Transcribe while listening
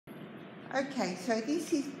Okay, so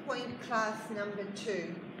this is point class number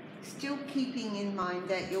 2. Still keeping in mind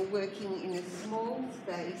that you're working in a small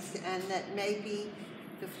space and that maybe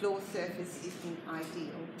the floor surface isn't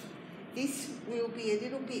ideal. This will be a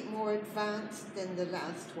little bit more advanced than the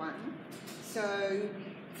last one. So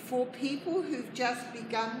for people who've just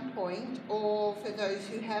begun point, or for those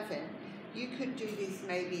who haven't, you could do this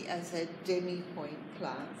maybe as a demi-pointe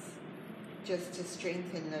class, just to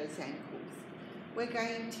strengthen those ankles. We're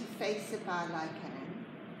going to face a bar like an,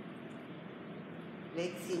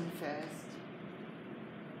 legs in first.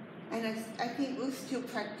 And I think we'll still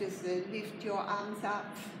practice the lift your arms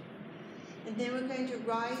up. And then we're going to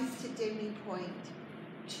rise to demi-pointe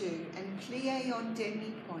 2 and plie on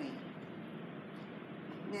demi-pointe.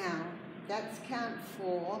 Now, that's count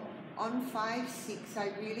 4. On 5, 6,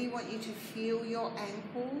 I really want you to feel your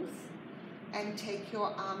ankles and take your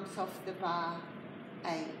arms off the bar.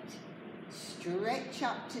 8. Stretch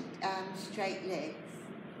up to straight legs.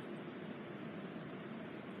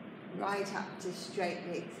 Right up to straight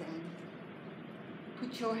legs and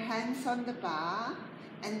put your hands on the bar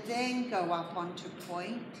and then go up onto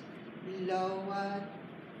point, lower,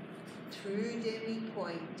 through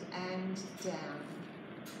demi-pointe and down.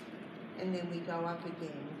 And then we go up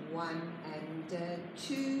again. 1 and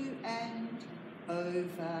 2 and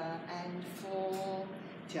over and 4.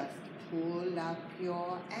 Just pull up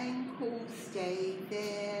your ankles, stay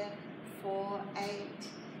there for 8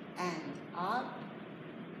 and up.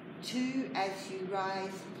 2 as you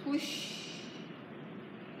rise, push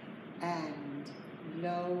and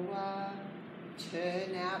lower,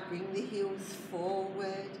 turn out, bring the heels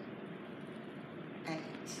forward, 8.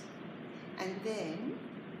 And then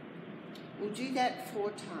we'll do that 4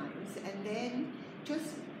 times and then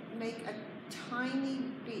just make a tiny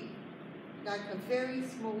bit, like a very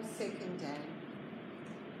small second down.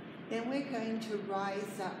 Then we're going to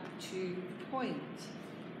rise up to point,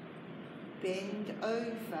 bend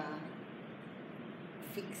over,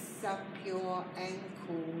 fix up your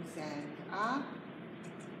ankles and up,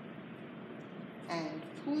 and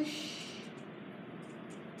push.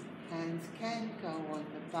 Hands can go on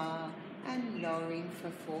the bar and lowering for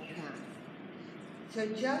 4 counts. So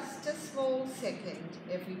just a small second,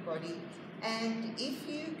 everybody. And if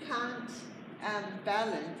you can't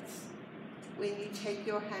balance when you take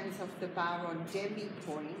your hands off the bar on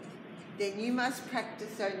demi-pointe, then you must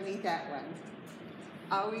practice only that one.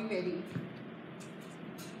 Are we ready?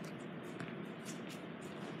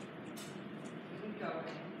 Here we go.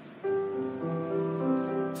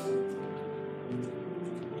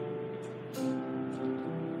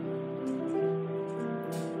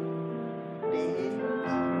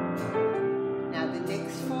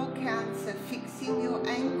 Fixing your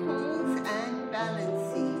ankles and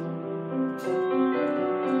balancing.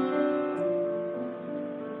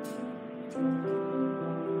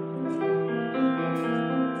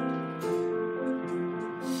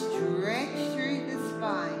 Stretch through the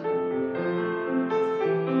spine.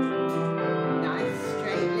 Nice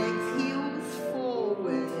straight legs, heels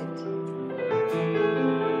forward.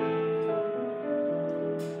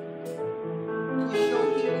 Push your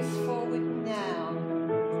heels forward now.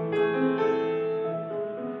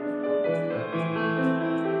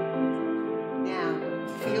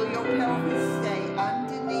 Feel your pelvis stay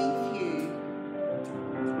underneath you.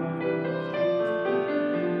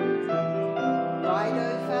 Right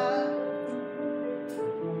over.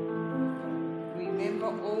 Remember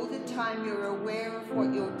all the time you're aware of what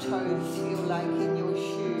your toes feel like in your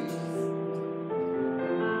shoes.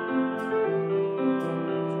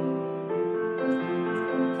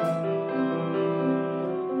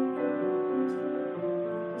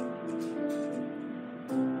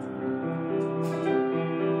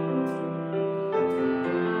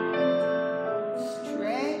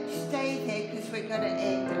 We're going to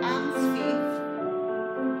end arms fifth.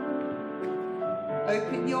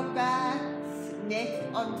 Open your backs, neck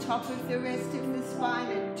on top of the rest of the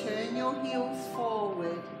spine and turn your heels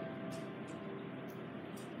forward.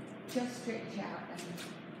 Just stretch out.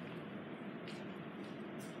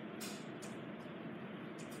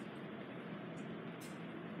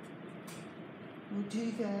 We'll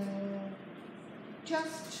do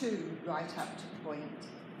just 2 right up to point.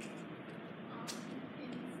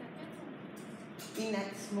 In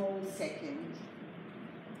that small second.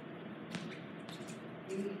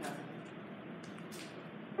 Here we go.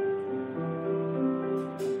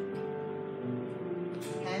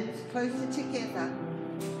 Hands closer together.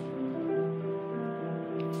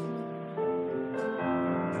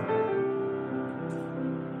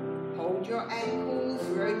 Hold your ankles,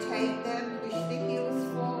 rotate them, push the heels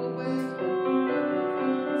forward.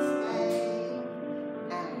 Stay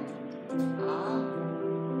and Up.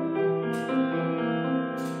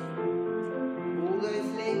 All those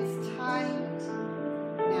legs tight.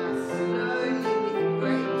 Now slowly with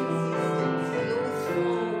great persistence, heels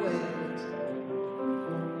forward.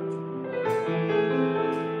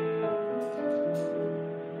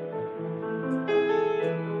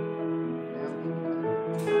 Now we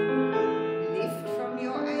go. Lift from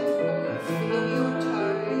your ankles, feel your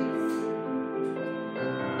toes.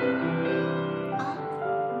 Up.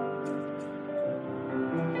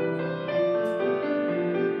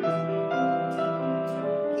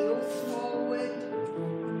 Heels forward.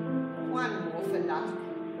 One more for luck.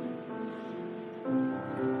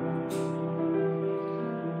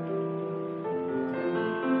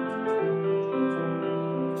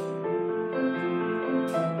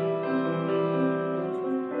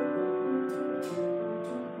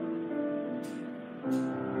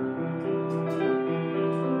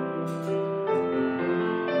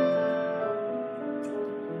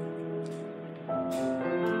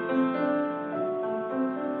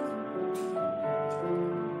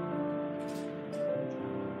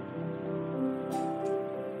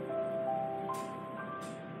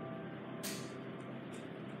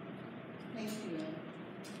 Thank you.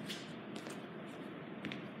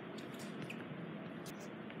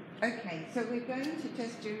 Okay, so we're going to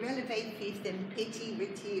just do releve fifth and petit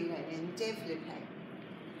retire and développé.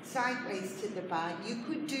 Sideways to the bar. You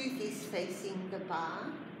could do this facing the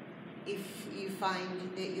bar if you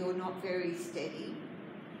find that you're not very steady,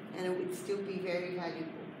 and it would still be very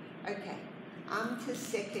valuable. Okay, to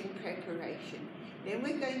second preparation. Then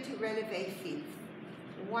we're going to releve fifth.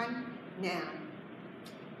 One, now.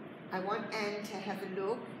 I want Anne to have a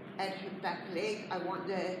look at her back leg. I want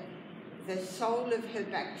the sole of her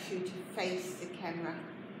back shoe to face the camera.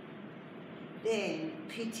 Then,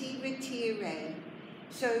 petit retire.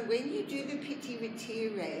 So when you do the petit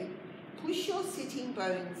retire, push your sitting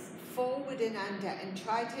bones forward and under and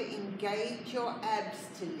try to engage your abs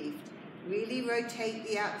to lift. Really rotate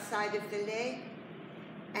the outside of the leg.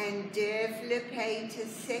 And développé to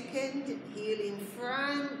second, heel in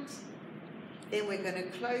front. Then we're going to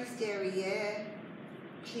close derrière,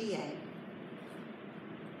 plie.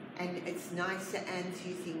 And it's nice that Anne's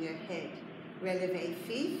using her head. Releve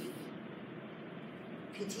fifth,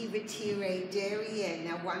 petit retire derrière.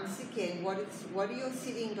 Now once again, what are your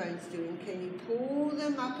sitting bones doing? Can you pull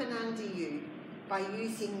them up and under you by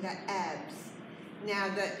using the abs? Now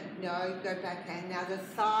go back, Anne. Now the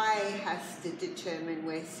thigh has to determine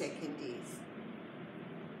where second is.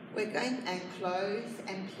 We're going to close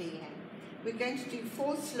and plie. We're going to do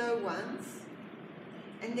 4 slow ones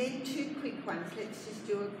and then 2 quick ones. Let's just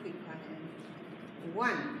do a quick one.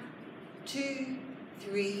 1, 2,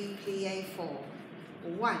 3, plie 4.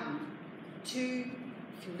 1, 2,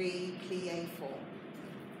 3, plie 4.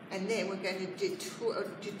 And then we're going to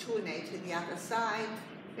tourner to the other side,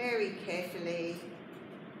 very carefully,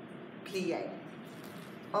 plie.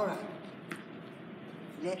 All right,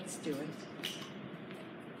 let's do it.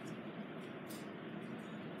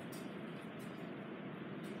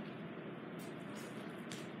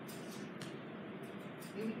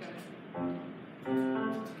 Here we go.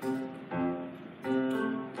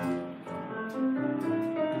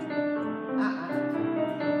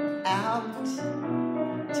 Out,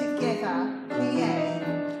 together,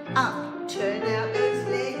 plie, up, turn out those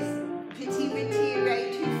legs, petit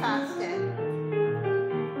retire, 2 fast then.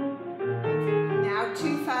 Now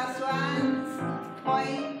 2 fast ones,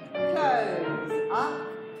 point, close, up,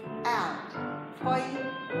 out, point,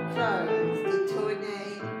 close, détourner,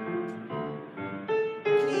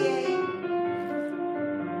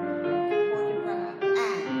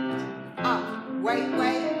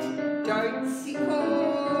 wait, don't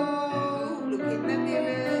sickle, look in the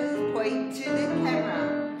mirrors, point to the camera,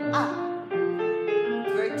 up,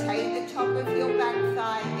 rotate the top of your back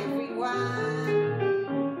thigh, everyone,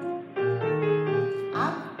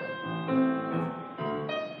 up,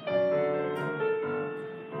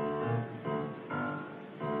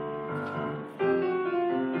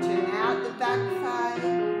 turn out the back thigh,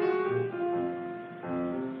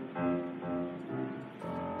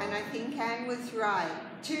 and I think Anne was right.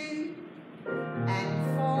 2 and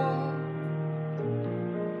 4,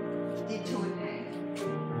 détourner.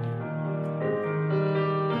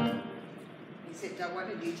 Except I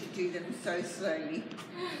wanted you to do them so slowly.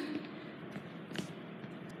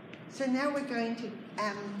 So now we're going to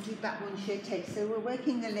do bâton jeté. So we're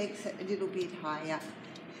working the legs a little bit higher.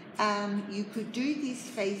 You could do this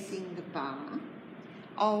facing the bar.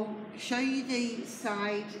 I'll show you the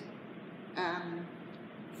side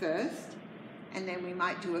first, and then we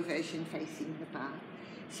might do a version facing the bar.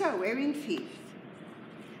 So we're in fifth.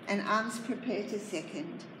 and arms prepare to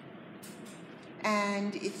second.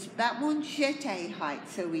 And it's battement jeté height,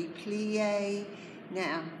 so we plie.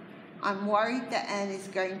 Now, I'm worried that Anne is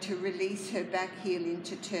going to release her back heel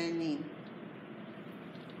into turn in.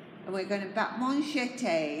 And we're going to battement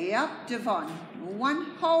jeté, up, devant. 1,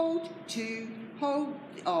 hold, 2, hold,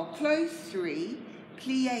 close 3,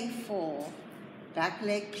 plie 4. Back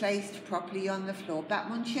leg placed properly on the floor.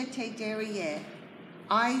 Battement jeté derrière.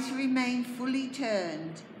 Eyes remain fully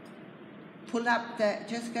turned. Pull up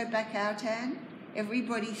just go back out, Anne.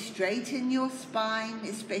 Everybody straighten your spine,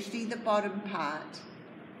 especially the bottom part.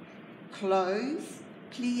 Close,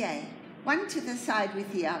 plie. 1 to the side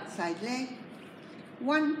with the outside leg.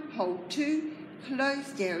 1, hold 2,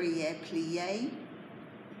 close derrière, plie.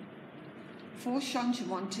 4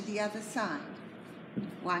 changement to the other side.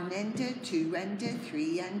 1 ender, 2 ender,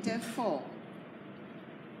 3 ender, 4.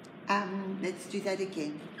 Let's do that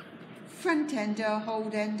again. Front ender,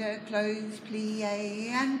 hold ender, close, plie,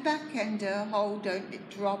 and back ender, hold, don't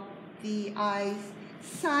drop the eyes.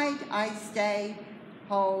 Side, eyes stay,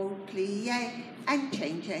 hold, plie, and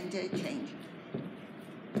change ender, change.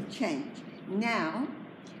 Change. Now,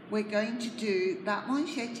 we're going to do battement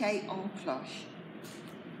jeté en cloche.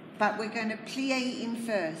 But we're going to plie in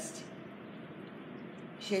first.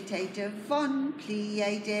 Jeté devant,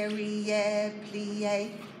 plie derrière,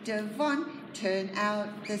 plie devant, turn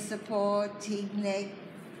out the supporting leg.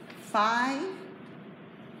 5,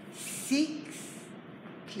 6,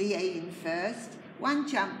 plie in first. 1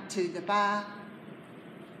 jump to the bar,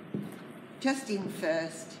 just in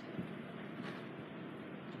first.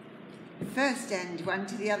 First end, 1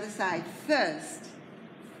 to the other side, first,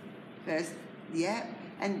 yeah,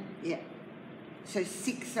 and yeah. So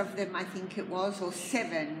 6 of them, I think it was, or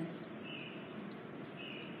 7.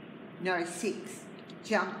 No, 6.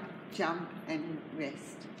 Jump, jump, and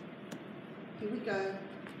rest. Here we go.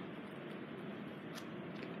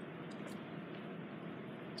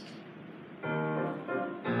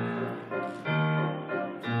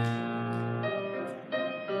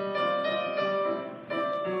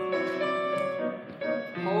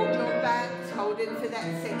 Hold your backs, hold it for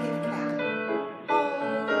that second count.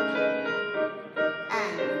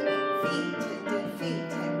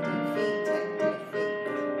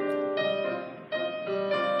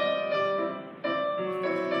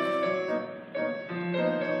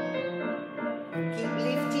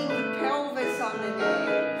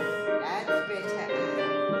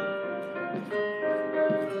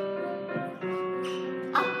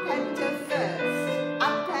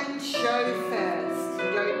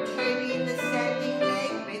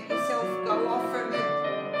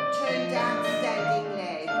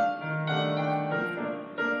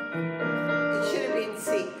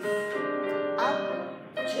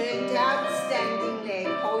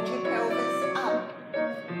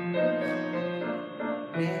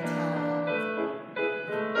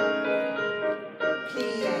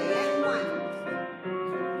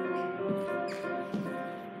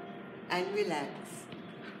 And relax.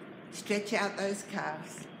 Stretch out those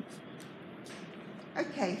calves.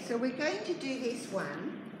 Okay, so we're going to do this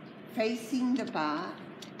one facing the bar,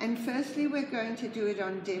 and firstly we're going to do it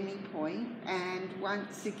on demi-pointe, and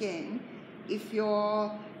once again, if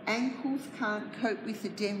your ankles can't cope with the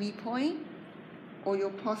demi-pointe or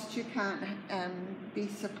your posture can't be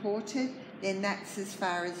supported, then that's as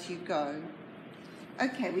far as you go.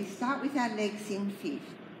 Okay, we start with our legs in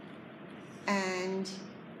fifth, and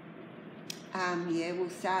yeah, we'll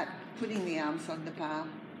start putting the arms on the bar.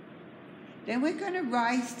 Then we're going to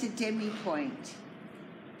rise to demi-pointe,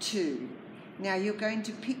 2. Now you're going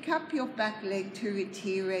to pick up your back leg to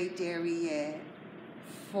retire derrière,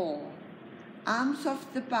 4. Arms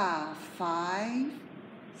off the bar, 5,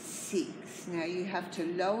 6. Now you have to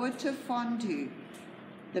lower to fondu.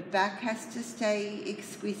 The back has to stay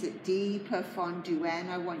exquisite, deeper fondu,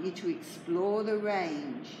 and I want you to explore the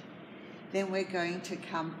range. Then we're going to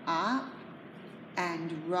come up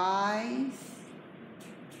and rise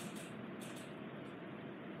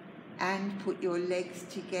and put your legs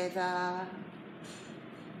together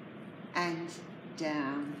and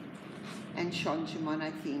down, and changement,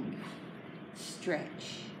 I think.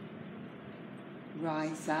 Stretch,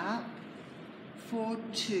 rise up for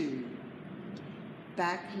 2,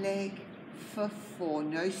 back leg for 4,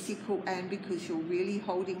 no sickle and because you're really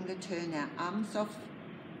holding the turn out, arms off,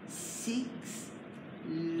 6,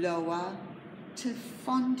 lower to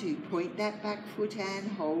fondu, point that back foot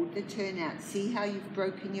and hold the turn out. See how you've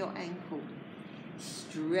broken your ankle.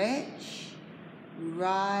 Stretch,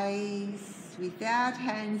 rise without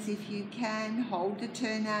hands if you can, hold the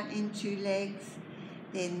turn out into legs,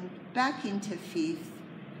 then back into fifth,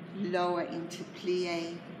 lower into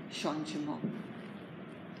plie, changement.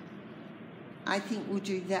 I think we'll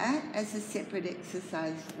do that as a separate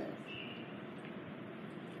exercise first.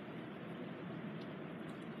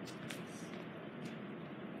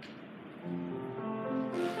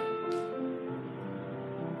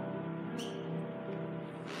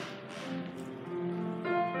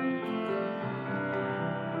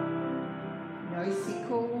 No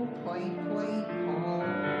sickle, point, point, hold.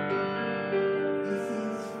 This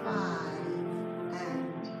is 5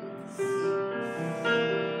 and 6.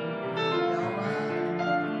 Lower,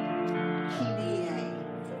 plie.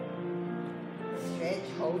 Stretch,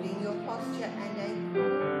 holding your posture and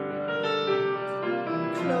ankle.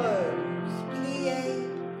 Close, plie,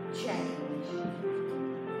 change.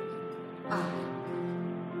 Up.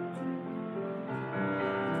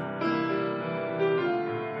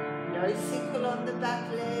 No sickle on the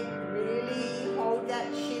back leg, really hold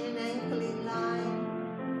that shin and ankle in line.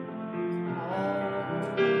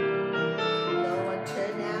 Hold. Lower,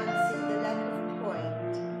 turn out, see the lack of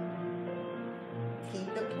point. Keep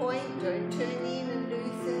the point, don't turn in and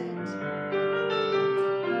lose it.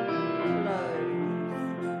 Close.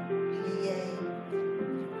 Plie.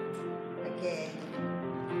 Again.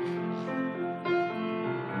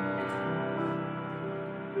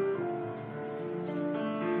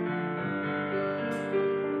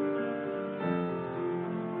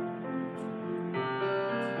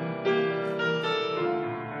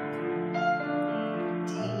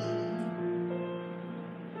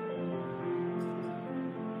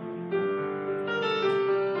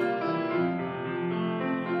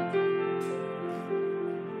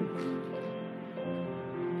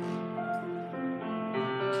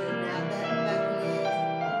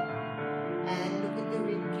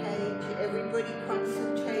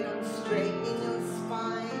 Concentrate on straightening your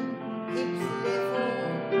spine, hips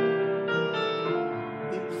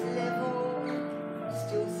level,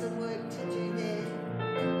 still some work to do there.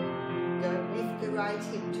 Don't lift the right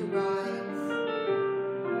hip to rise.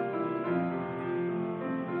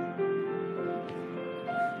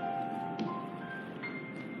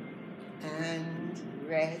 And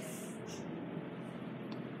rest.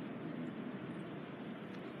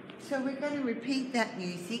 So we're going to repeat that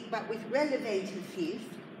music, but with relevated fifth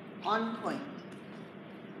on point.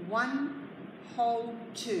 1, hold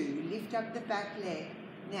 2, lift up the back leg.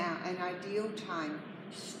 Now, an ideal time,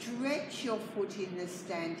 stretch your foot in the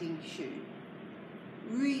standing shoe.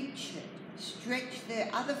 Reach it, stretch the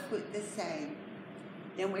other foot the same.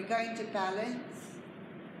 Then we're going to balance.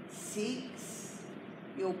 6,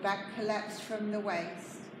 your back collapse from the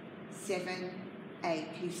waist. 7, 8,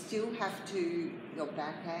 you still have to, your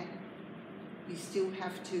backhand. You still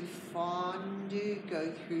have to fondu,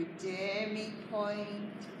 go through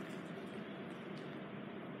demi-pointe.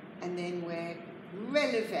 And then we're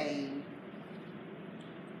relevating.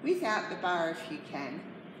 Without the bar if you can.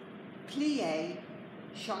 Plie,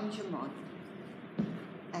 changement.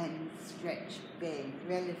 And stretch, bend,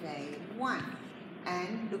 releve. 1.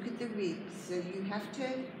 And look at the ribs. So you have to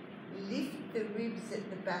lift the ribs at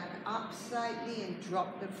the back up slightly and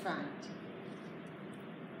drop the front.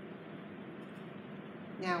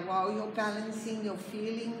 Now, while you're balancing, you're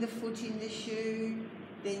feeling the foot in the shoe,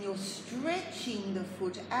 then you're stretching the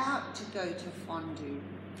foot out to go to fondu.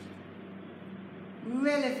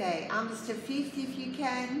 Releve, arms to fifth if you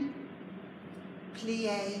can.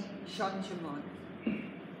 Plie, changement.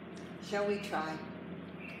 Shall we try?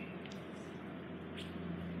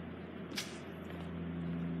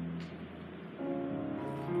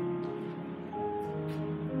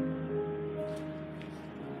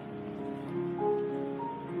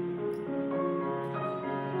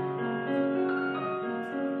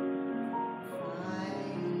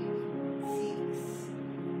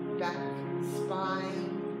 Back,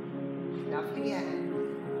 spine, lovely hand.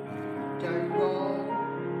 Don't roll.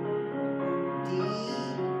 D.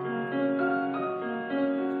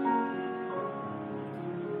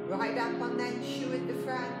 Right up on that shoe at the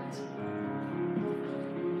front.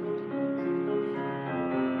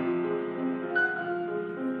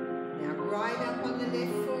 Now right up on the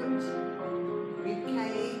left foot. Rib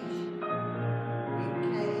cage. Rib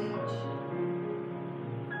cage.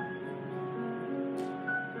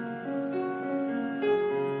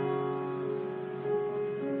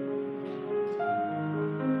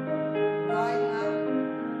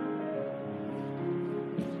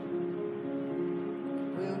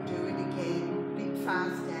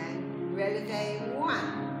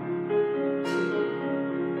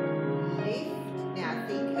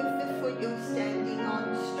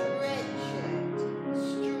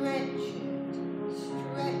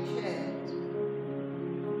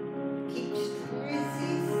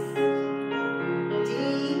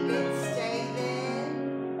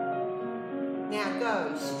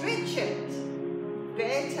 go. Stretch it.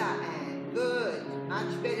 Better, and good.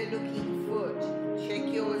 Much better looking foot.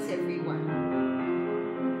 Check yours, everyone.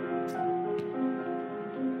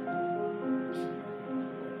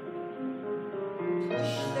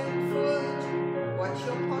 Push that foot. Watch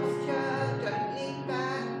your posture. Don't lean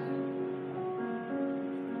back.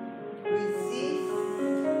 Resist.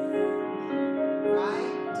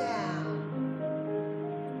 Right down.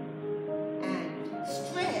 And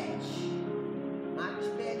stretch. Much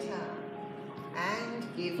better. And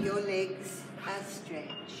give your legs a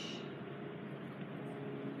stretch.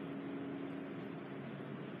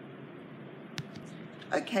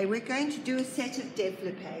 Okay, we're going to do a set of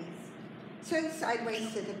développés. So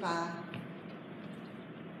sideways to the bar.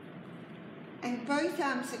 And both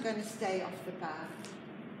arms are going to stay off the bar.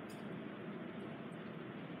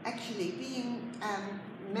 Actually,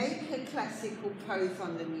 make a classical pose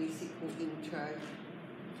on the musical intro.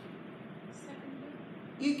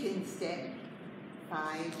 You can step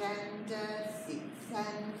 5 and 6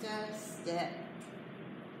 and step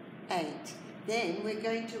 8. Then we're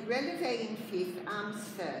going to releve in fifth, arms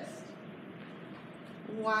first.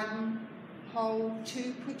 1, hold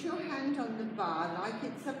 2, put your hand on the bar like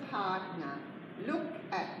it's a partner. Look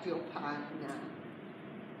at your partner.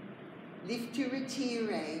 Lift to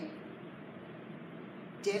retire.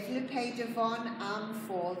 Développé devant, arm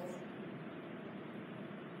fourth.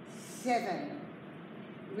 7.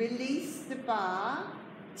 Release the bar,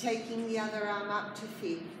 taking the other arm up to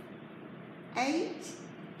fifth. 8.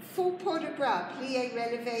 Full port de bras, plie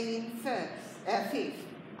releve in fifth.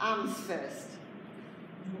 Arms first.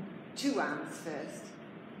 2 arms first.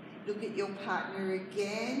 Look at your partner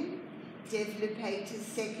again. Développé to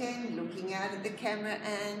second, looking out at the camera,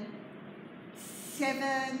 and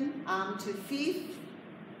 7, arm to fifth.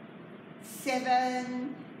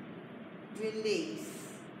 7, release.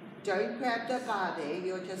 Don't grab the bar there,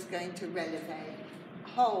 you're just going to releve.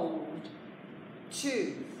 Hold.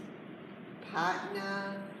 2,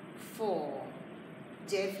 partner 4,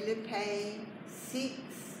 développé 6,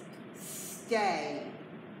 stay.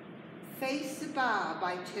 Face the bar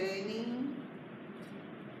by turning.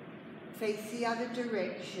 Face the other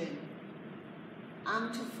direction.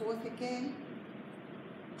 Arm to fourth again.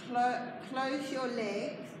 Close your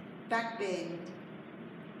legs, back bend.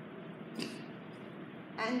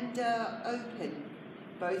 And open,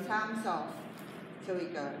 both arms off. So we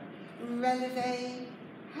go. Releve,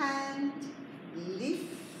 hand,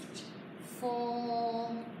 lift,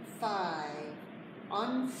 4, 5.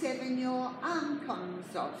 On 7, your arm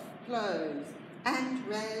comes off, close. And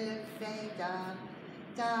releve, da,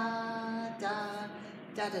 da, da,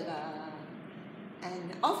 da, da, da.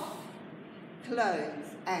 And off,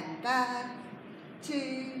 close, and back,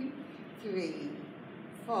 2, 3,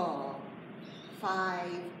 4,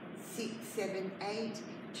 5, 6, 7, 8,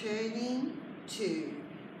 turning, 2,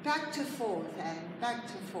 back to fourth and back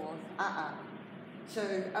to fourth, So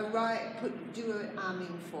do an arm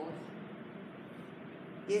in fourth.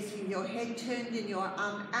 Yes, with your head turned and your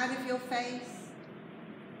arm out of your face,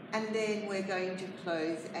 and then we're going to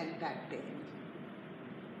close and back bend.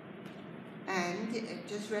 And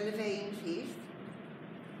just releve in fifth.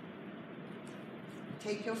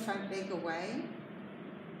 Take your front leg away,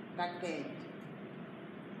 back bend.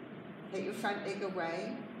 Take your front leg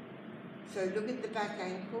away. So look at the back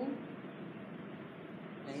ankle.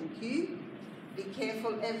 Thank you. Be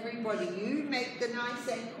careful, everybody. You make the nice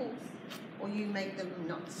ankles, or you make them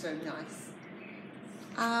not so nice.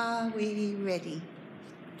 Are we ready?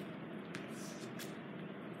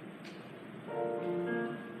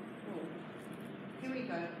 Here we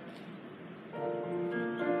go.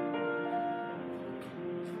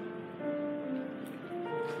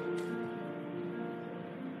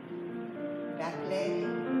 Back leg.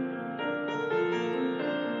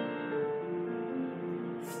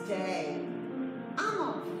 Stay. Arm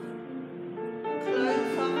off.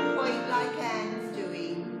 Close on point like Anne's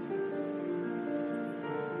doing.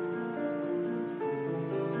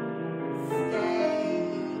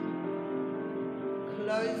 Stay.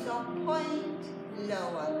 Close on point,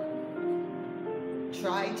 lower.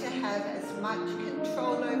 Try to have as much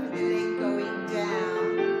control over the leg going down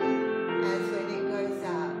as when it goes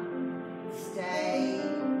up. Stay.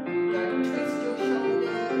 Don't twist your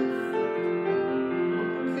shoulders.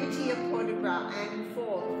 Prettier port de bras and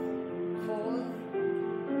fourth. Fourth.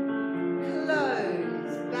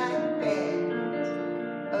 Close. Back bend.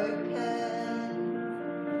 Open.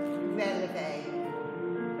 Releve.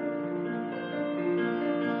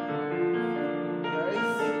 Very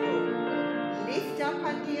simple. Lift up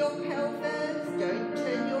under your pelvis. Don't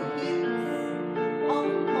turn your hips.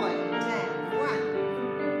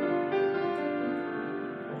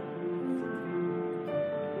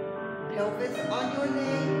 pelvis on your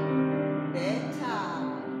leg, better.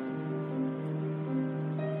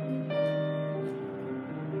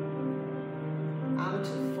 Arm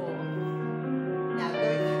to fourth. Now go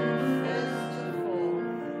through first to fourth.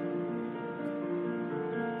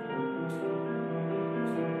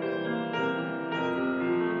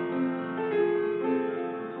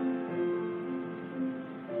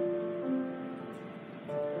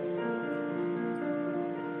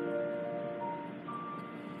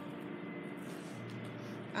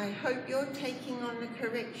 I hope you're taking on the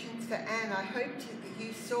corrections for Anne. I hope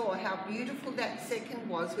you saw how beautiful that second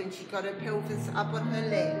was when she got her pelvis up on her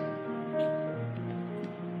leg.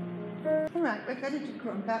 All right, we're going to do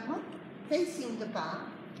Grombattmon, facing the bar.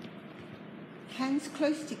 Hands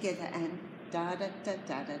close together, Anne. Da da da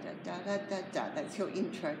da da da da da da. That's your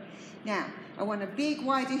intro. Now, I want a big,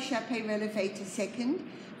 wide échappé relevé second.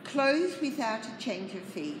 Close without a change of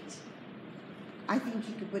feet. I think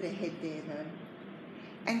you could put a head there though.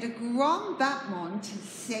 And a Grombattmon to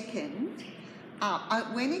second.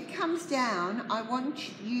 When it comes down, I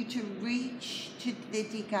want you to reach to the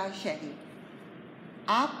dégagé.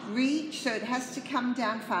 Up, reach, so it has to come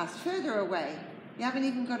down fast. Further away. You haven't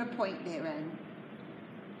even got a point there, Anne.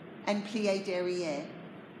 And plié derrière.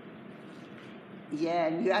 Yeah,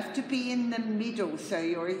 and you have to be in the middle, so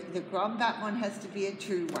the Grombattmon has to be a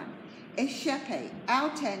true one. Échappé,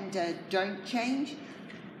 out and don't change.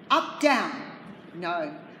 Up, down.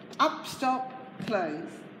 No. Up, stop,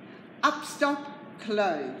 close. Up, stop,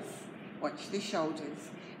 close. Watch the shoulders.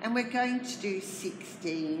 And we're going to do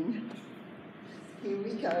 16. Here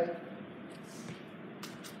we go.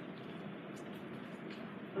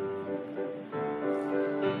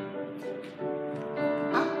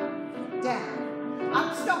 Up, down.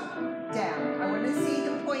 Up, stop, down. I want to see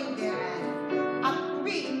the point there, Anne. Up,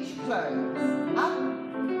 reach, close. Up,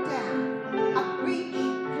 down. Up, reach,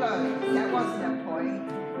 close. That wasn't a point.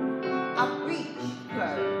 Up, reach,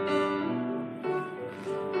 close.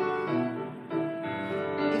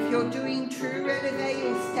 If you're doing true relevé,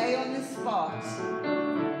 you'll stay on the spot.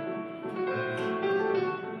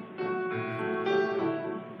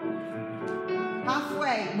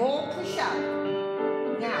 Halfway, more push up.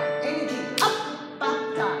 Now, energy, up,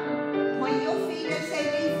 back, down. Point your feet as they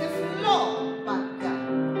leave the floor, back, down.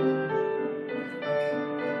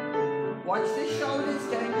 Watch the shoulders,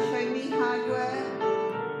 don't show me hard work.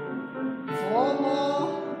 4 more.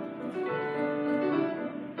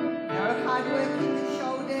 No hard work in the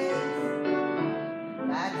shoulders.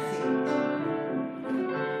 That's it.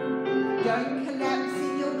 Don't collapse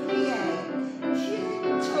in your plié.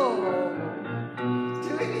 Gentle.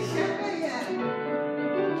 Do it again.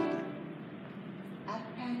 Up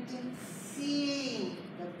and sing.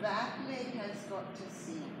 The back leg has got to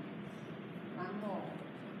sing. One more.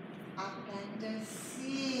 Up and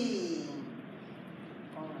sing.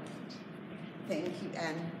 All right. Thank you,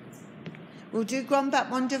 Anne. We'll do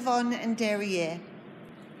Grombattmon devant and derrière.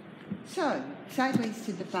 So, sideways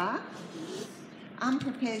to the bar. Arm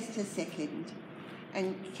prepares to second.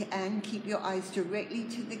 And keep your eyes directly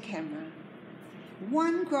to the camera.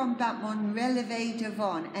 1 Grombattmon relevé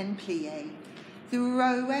devant and plié. The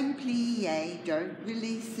row and plié. Don't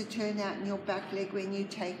release the turnout in your back leg when you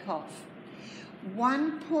take off.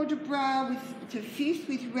 1 port de bras to fifth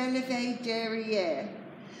with relevé derrière.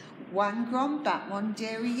 1 Grombattmon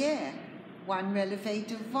derrière. 1 relevé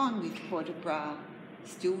devant with port de bras.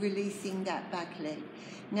 Still releasing that back leg.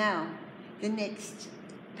 Now, the next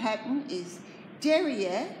pattern is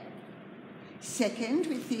derrière, second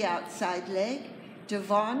with the outside leg,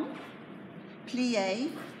 devant, plié,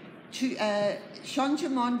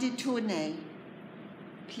 changement de tournée,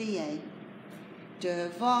 plié,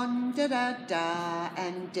 devant, da da da,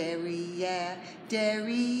 and derrière,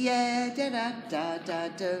 derrière, da da da da,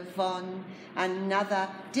 devant, another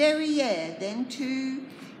derrière, then 2,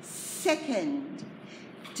 second,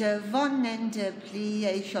 devant and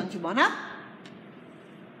plié, changement, up,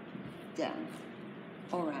 down.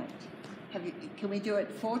 All right. Can we do it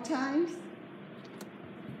 4 times?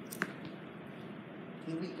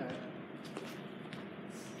 Here we go.